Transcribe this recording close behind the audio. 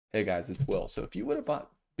Hey guys, it's Will. So if you would have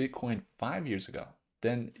bought Bitcoin 5 years ago,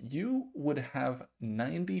 then you would have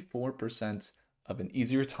 94% of an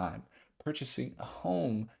easier time purchasing a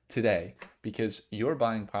home today because your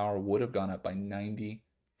buying power would have gone up by 94%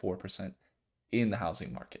 in the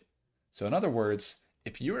housing market. So in other words,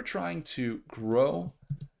 if you're trying to grow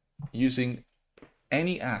using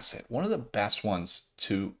any asset, one of the best ones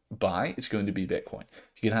to buy is going to be Bitcoin.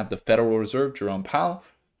 You can have the Federal Reserve, Jerome Powell,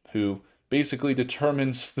 who basically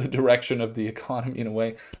determines the direction of the economy in a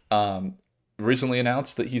way, recently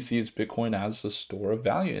announced that he sees Bitcoin as a store of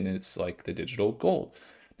value and it's like the digital gold.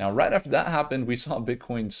 Now, right after that happened, we saw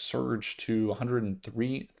Bitcoin surge to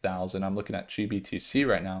 103,000. I'm looking at GBTC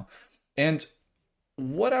right now. And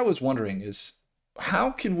what I was wondering is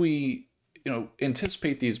how can we,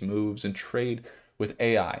 anticipate these moves and trade with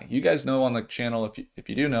AI? You guys know on the channel, if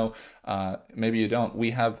you do know, maybe you don't,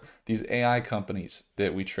 we have these AI companies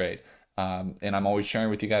that we trade. And I'm always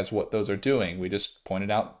sharing with you guys what those are doing. We just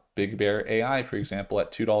pointed out Big Bear AI, for example,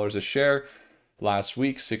 at $2 a share. Last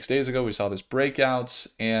week, 6 days ago, we saw this breakout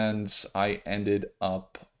and I ended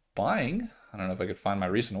up buying. I don't know if I could find my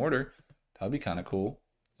recent order. That'd be kind of cool.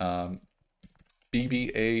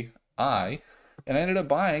 BBAI, and I ended up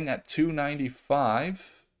buying at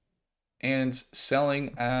 295 and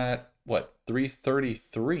selling at what,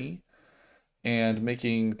 333 and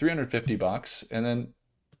making 350 bucks. And then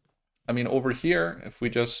I mean, over here, if we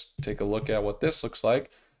just take a look at what this looks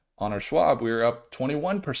like on our Schwab, we were up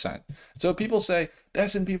 21%. So people say the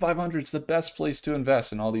S&P 500 is the best place to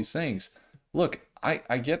invest in all these things. Look,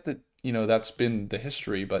 I get that, that's been the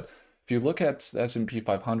history, but if you look at the S&P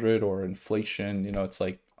 500 or inflation, it's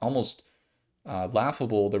like almost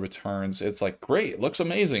laughable, the returns. It's like, great, it looks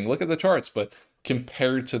amazing. Look at the charts, but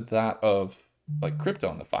compared to that of like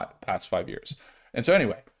crypto in the past 5 years. And so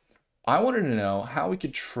anyway, I wanted to know how we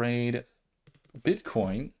could trade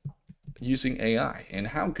Bitcoin using AI and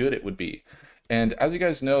how good it would be. And as you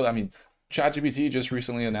guys know, I mean, ChatGPT just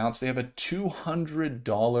recently announced they have a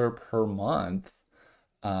 $200 per month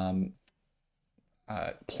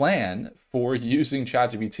plan for using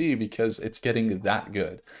ChatGPT because it's getting that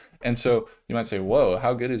good. And so you might say, whoa,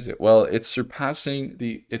 how good is it? Well, it's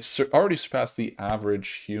already surpassed the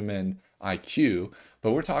average human IQ,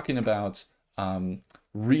 but we're talking about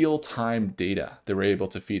real-time data that we're able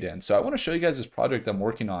to feed in. So I want to show you guys this project I'm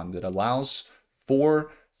working on that allows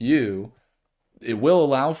for you, it will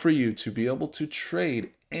allow for you to be able to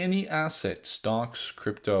trade any asset, stocks,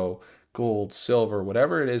 crypto, gold, silver,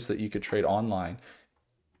 whatever it is that you could trade online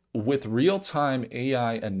with real-time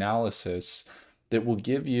AI analysis that will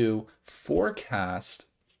give you forecast,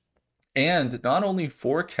 and not only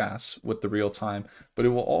forecasts with the real time, but it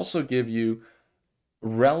will also give you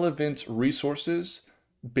relevant resources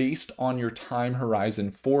based on your time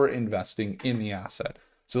horizon for investing in the asset.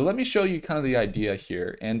 So let me show you kind of the idea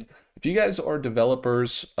here. And if you guys are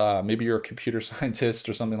developers, maybe you're a computer scientist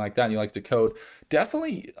or something like that, and you like to code,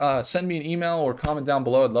 definitely send me an email or comment down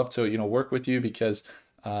below. I'd love to, work with you because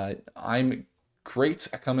I'm great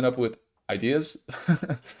at coming up with ideas,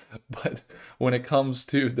 but when it comes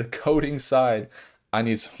to the coding side, I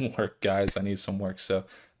need some work, guys. I need some work. So,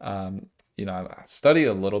 I study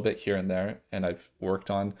a little bit here and there, and I've worked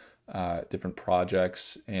on different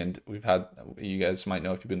projects, and you guys might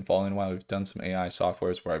know if you've been following a while, we've done some AI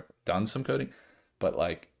softwares where I've done some coding, but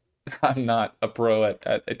like I'm not a pro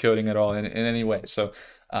at coding at all in any way. So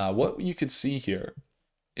what you could see here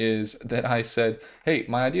is that I said, hey,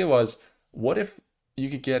 my idea was, what if you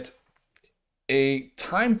could get a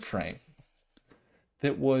time frame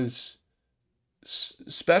that was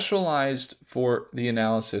specialized for the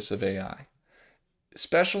analysis of AI,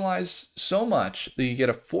 specialized so much that you get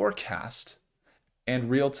a forecast and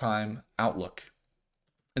real-time outlook.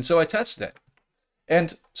 And so I tested it.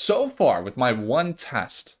 And so far with my one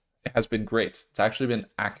test, it has been great. It's actually been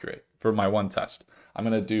accurate for my one test. I'm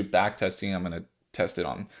going to do back testing. I'm going to test it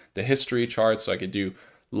on the history chart so I could do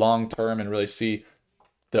long term and really see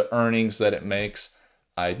the earnings that it makes.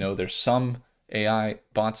 I know there's some AI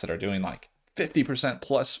bots that are doing like 50%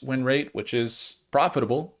 plus win rate, which is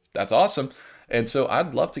profitable. That's awesome. And so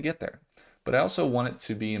I'd love to get there. But I also want it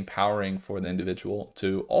to be empowering for the individual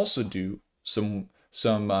to also do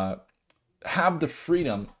have the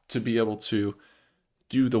freedom to be able to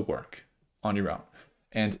do the work on your own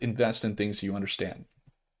and invest in things you understand.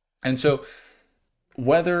 And so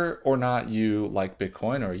whether or not you like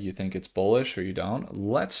Bitcoin or you think it's bullish or you don't,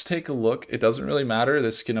 let's take a look. It doesn't really matter.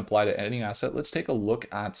 This can apply to any asset. Let's take a look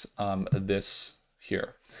at this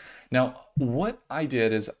here. Now, what I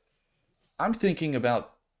did is I'm thinking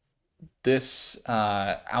about this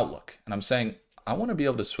outlook, and I'm saying I want to be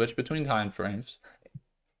able to switch between time frames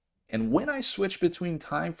And when I switch between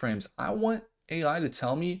time frames, I want AI to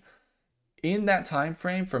tell me in that time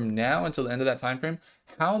frame from now until the end of that time frame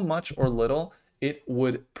how much or little it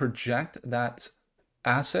would project that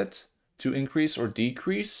asset to increase or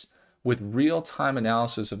decrease with real-time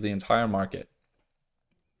analysis of the entire market.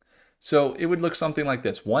 So it would look something like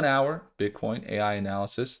this: 1 hour Bitcoin AI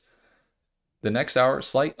analysis, the next hour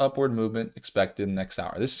slight upward movement expected next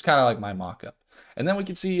hour. This is kind of like my mock-up. And then we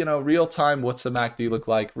can see, real time, what's the MACD look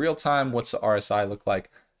like? Real time, what's the RSI look like?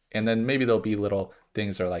 And then maybe there'll be little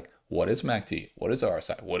things that are like, what is MACD? What is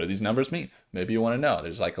RSI? What do these numbers mean? Maybe you want to know.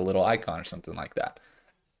 There's like a little icon or something like that.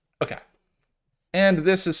 Okay. And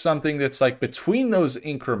this is something that's like between those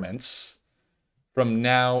increments from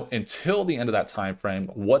now until the end of that time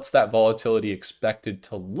frame, what's that volatility expected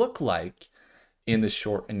to look like in the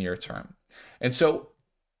short and near term? And so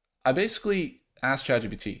I basically asked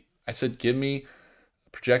ChatGPT, I said, give me a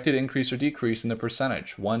projected increase or decrease in the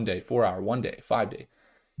percentage, 1 day, 4 hour, 1 day, 5 day.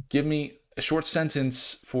 Give me a short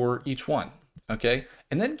sentence for each one, okay?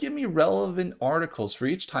 And then give me relevant articles for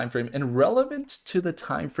each time frame and relevant to the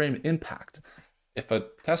time frame impact. If a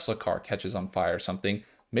Tesla car catches on fire or something,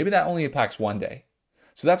 maybe that only impacts 1 day.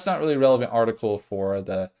 So that's not really a relevant article for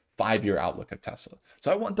the 5-year outlook of Tesla.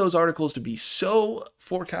 So I want those articles to be so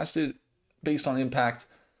forecasted based on impact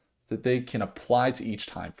that they can apply to each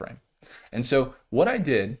time frame. And so what I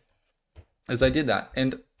did is I did that.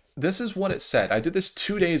 And this is what it said. I did this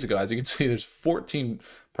 2 days ago. As you can see, there's 14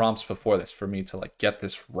 prompts before this for me to like get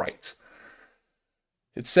this right.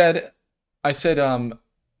 It said, I said,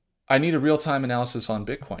 I need a real-time analysis on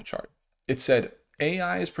Bitcoin chart. It said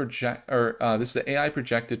AI is this is the AI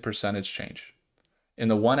projected percentage change. In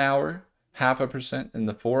the 1 hour, 0.5%. In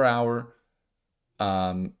the 4 hour,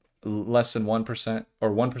 less than 1%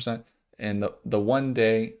 or 1%. In the 1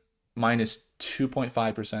 day, minus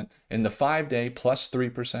 2.5%. In the 5 day, plus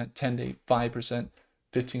 3%. 10 day, 5%.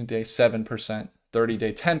 15 day, 7%. 30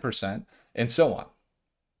 day, 10%, and so on.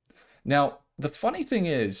 Now, the funny thing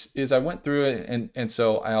is I went through it, and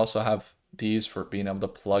so I also have these for being able to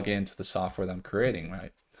plug into the software that I'm creating,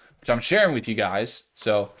 right? Which I'm sharing with you guys.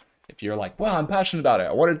 So if you're like, well, I'm passionate about it,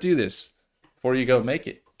 I want to do this, before you go make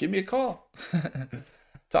it, give me a call.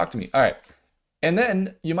 Talk to me. All right. And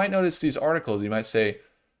then you might notice these articles. You might say,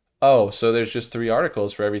 oh, so there's just 3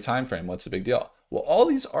 articles for every time frame. What's the big deal? Well, all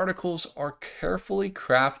these articles are carefully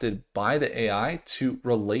crafted by the AI to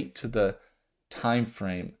relate to the time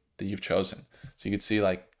frame that you've chosen. So you can see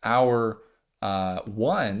like hour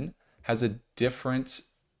 1 has a different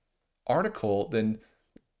article than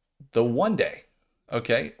the 1 day,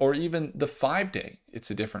 okay? Or even the 5 day,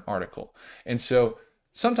 it's a different article. And so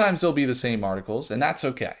sometimes they'll be the same articles, and that's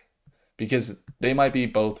okay because they might be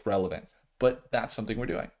both relevant, but that's something we're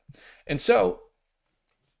doing. And so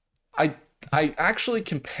I actually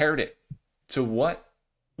compared it to what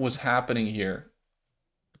was happening here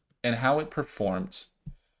and how it performed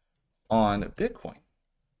on Bitcoin.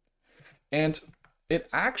 And it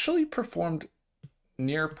actually performed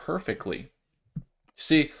near perfectly.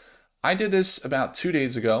 See, I did this about 2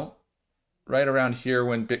 days ago, right around here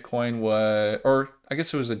when Bitcoin was, or I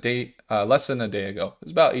guess it was a day, less than a day ago. It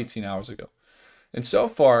was about 18 hours ago. And so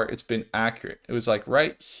far, it's been accurate. It was like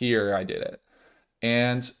right here I did it.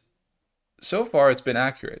 And so far, it's been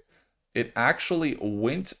accurate. It actually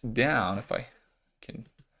went down, if I can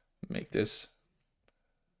make this.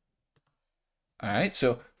 All right,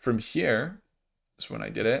 so from here, is when I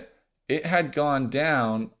did it, it had gone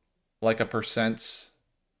down like 1%,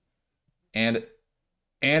 and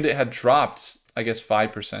it had dropped, I guess,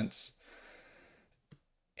 5%.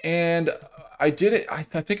 And I did it, I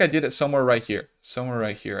think I did it somewhere right here. Somewhere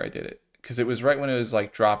right here I did it. Because it was right when it was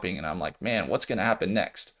like dropping, and I'm like, man, what's going to happen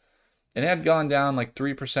next? And it had gone down like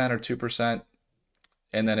 3% or 2%,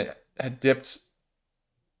 and then it had dipped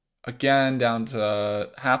again down to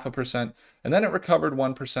 0.5%, and then it recovered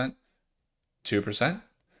 1%, 2%,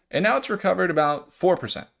 and now it's recovered about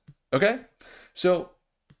 4%. Okay? So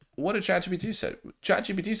what did ChatGPT say?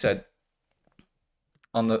 ChatGPT said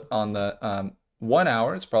on the 1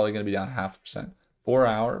 hour, it's probably going to be down 0.5%. 4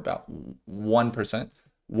 hour, about 1%.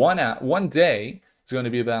 1 day is going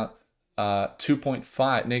to be about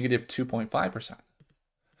negative 2.5%.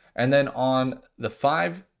 And then on the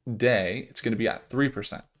 5 day, it's going to be at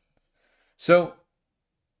 3%. So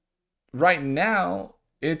right now,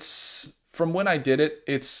 it's, from when I did it,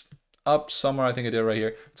 it's up somewhere. I think I did it right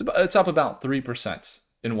here. It's up about 3%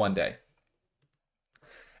 in 1 day.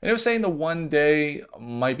 And it was saying the 1 day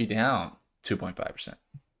might be down 2.5%.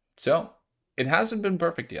 So it hasn't been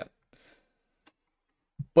perfect yet.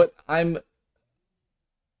 But I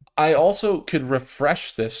also could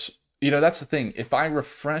refresh this that's the thing. If I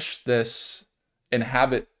refresh this and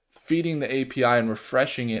have it feeding the API and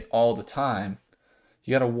refreshing it all the time,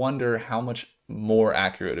 you got to wonder how much more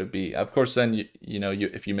accurate it'd be. Of course, then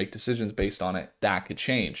if you make decisions based on it, that could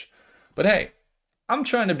change. But hey, I'm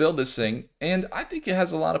trying to build this thing, and I think it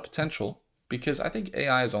has a lot of potential because I think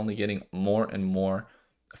AI is only getting more and more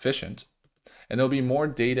efficient, and there'll be more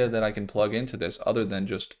data that I can plug into this other than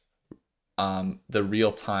just the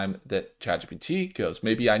real time that ChatGPT goes.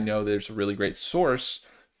 Maybe I know there's a really great source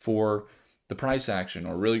for the price action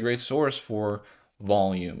or a really great source for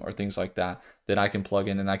volume or things like that that I can plug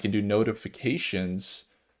in, and I can do notifications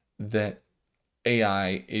that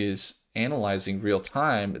AI is analyzing real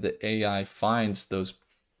time, that AI finds those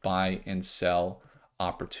buy and sell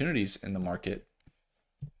opportunities in the market.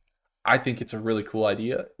 I think it's a really cool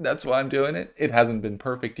idea. That's why I'm doing it. It hasn't been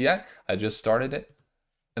perfect yet. I just started it.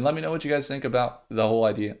 And let me know what you guys think about the whole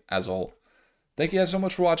idea as a whole. Thank you guys so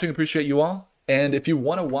much for watching. Appreciate you all. And if you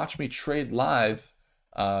want to watch me trade live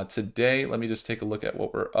today, let me just take a look at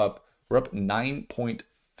what we're up. We're up 9.55%,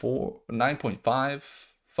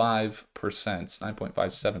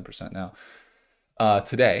 9.57% now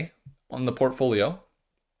today on the portfolio.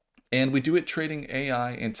 And we do it trading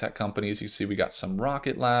AI and tech companies. You see we got some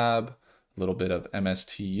Rocket Lab, a little bit of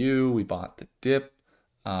MSTU. We bought the dip.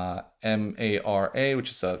 MARA,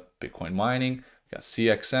 which is a Bitcoin mining. We got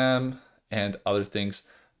CXM and other things.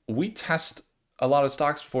 We test a lot of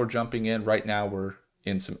stocks before jumping in. Right now we're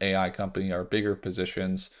in some AI company, our bigger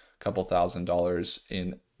positions, a couple $1,000s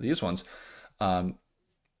in these ones.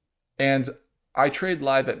 And I trade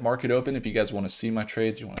live at market open. If you guys want to see my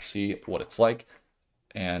trades, you want to see what it's like,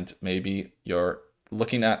 and maybe you're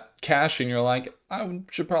looking at cash and you're like, I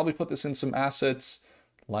should probably put this in some assets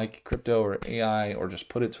like crypto or AI, or just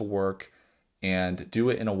put it to work and do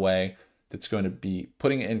it in a way that's going to be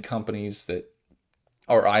putting it in companies that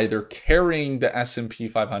are either carrying the S&P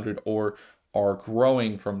 500 or are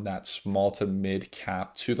growing from that small to mid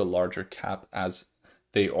cap to the larger cap as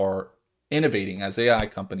they are innovating as AI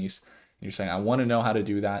companies. And you're saying, I want to know how to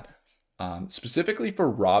do that. Specifically for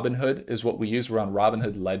Robinhood is what we use. We're on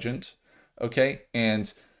Robinhood Legend. Okay.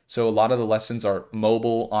 And so a lot of the lessons are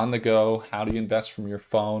mobile, on the go, how do you invest from your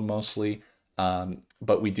phone mostly.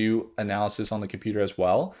 But we do analysis on the computer as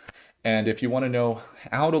well. And if you want to know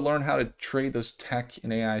how to learn how to trade those tech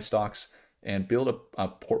and AI stocks and build a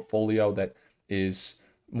portfolio that is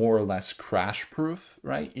more or less crash proof,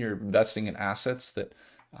 right? You're investing in assets that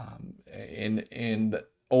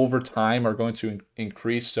over time are going to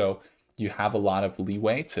increase. So you have a lot of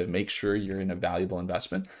leeway to make sure you're in a valuable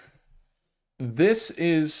investment. This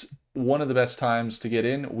is one of the best times to get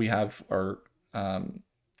in. We have our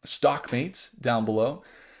stock mates down below.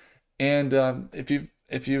 And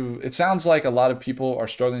it sounds like a lot of people are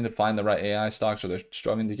struggling to find the right AI stocks, or they're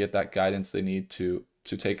struggling to get that guidance they need to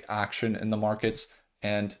take action in the markets.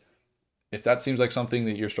 And if that seems like something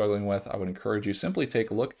that you're struggling with, I would encourage you simply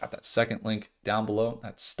take a look at that second link down below.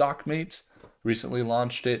 That's Stockmates. Recently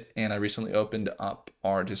launched it, and I recently opened up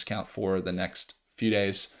our discount for the next few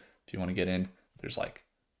days. If you want to get in, there's like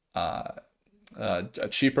a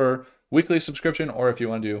cheaper weekly subscription, or if you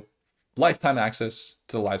want to do lifetime access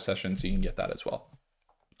to the live sessions, you can get that as well.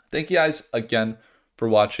 Thank you guys again for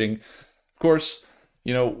watching. Of course,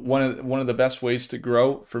 one of the best ways to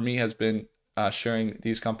grow for me has been sharing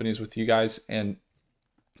these companies with you guys, and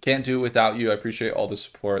can't do it without you. I appreciate all the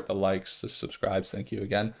support, the likes, the subscribes. Thank you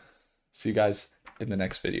again. See you guys in the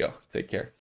next video. Take care.